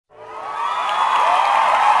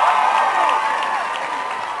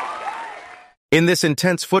In this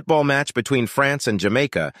intense football match between France and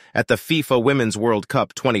Jamaica at the FIFA Women's World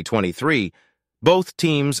Cup 2023, both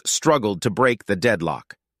teams struggled to break the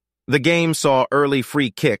deadlock. The game saw early free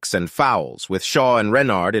kicks and fouls, with Shaw and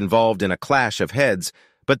Renard involved in a clash of heads,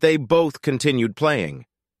 but they both continued playing.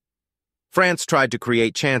 France tried to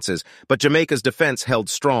create chances, but Jamaica's defense held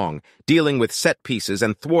strong, dealing with set pieces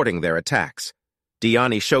and thwarting their attacks.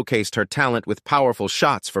 Diani showcased her talent with powerful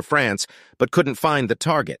shots for France, but couldn't find the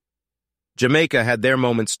target. Jamaica had their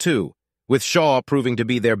moments too, with Shaw proving to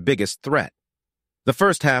be their biggest threat. The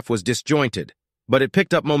first half was disjointed, but it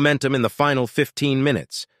picked up momentum in the final 15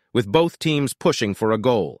 minutes, with both teams pushing for a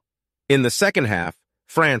goal. In the second half,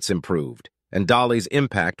 France improved, and Dolly's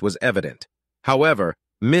impact was evident. However,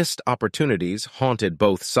 missed opportunities haunted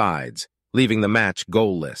both sides, leaving the match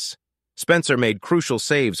goalless. Spencer made crucial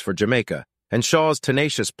saves for Jamaica, and Shaw's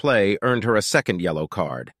tenacious play earned her a second yellow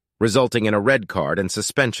card, resulting in a red card and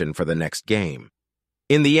suspension for the next game.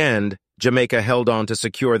 In the end, Jamaica held on to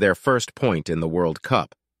secure their first point in the World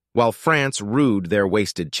Cup, while France rued their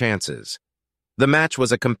wasted chances. The match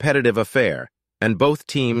was a competitive affair, and both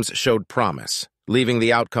teams showed promise, leaving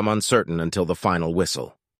the outcome uncertain until the final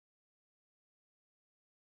whistle.